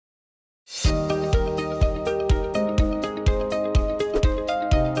Hi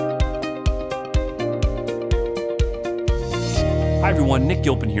everyone, Nick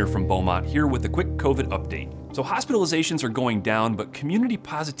Gilpin here from Beaumont, here with a quick COVID update. So hospitalizations are going down, but community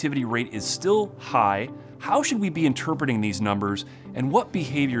positivity rate is still high. How should we be interpreting these numbers, and what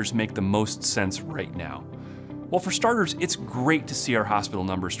behaviors make the most sense right now? Well, for starters, it's great to see our hospital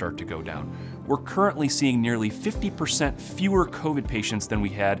numbers start to go down. We're currently seeing nearly 50% fewer COVID patients than we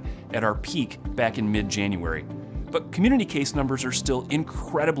had at our peak back in mid-January. But community case numbers are still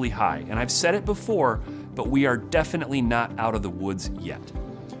incredibly high, and I've said it before, but we are definitely not out of the woods yet.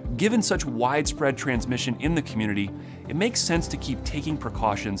 Given such widespread transmission in the community, it makes sense to keep taking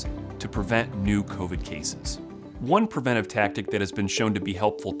precautions to prevent new COVID cases. One preventive tactic that has been shown to be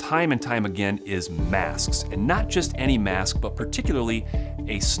helpful time and time again is masks, and not just any mask, but particularly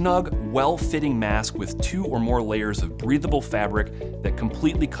a snug, well-fitting mask with 2 or more layers of breathable fabric that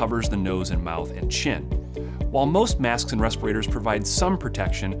completely covers the nose and mouth and chin. While most masks and respirators provide some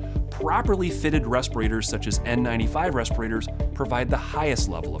protection, properly fitted respirators such as N95 respirators provide the highest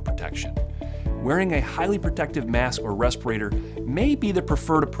level of protection. Wearing a highly protective mask or respirator may be the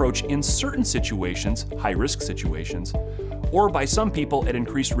preferred approach in certain situations, high-risk situations, or by some people at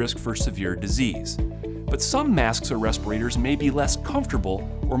increased risk for severe disease. But some masks or respirators may be less comfortable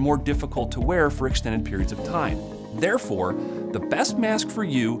or more difficult to wear for extended periods of time. Therefore, the best mask for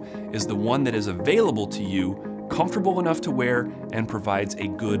you is the one that is available to you, comfortable enough to wear, and provides a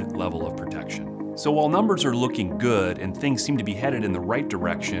good level of protection. So while numbers are looking good and things seem to be headed in the right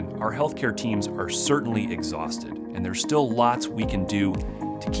direction, our healthcare teams are certainly exhausted, and there's still lots we can do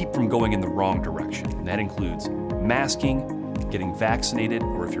to keep from going in the wrong direction. And that includes masking, getting vaccinated,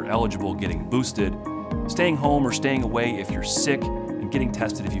 or if you're eligible, getting boosted, staying home or staying away if you're sick, and getting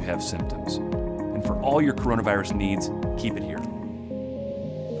tested if you have symptoms. And for all your coronavirus needs, keep it here.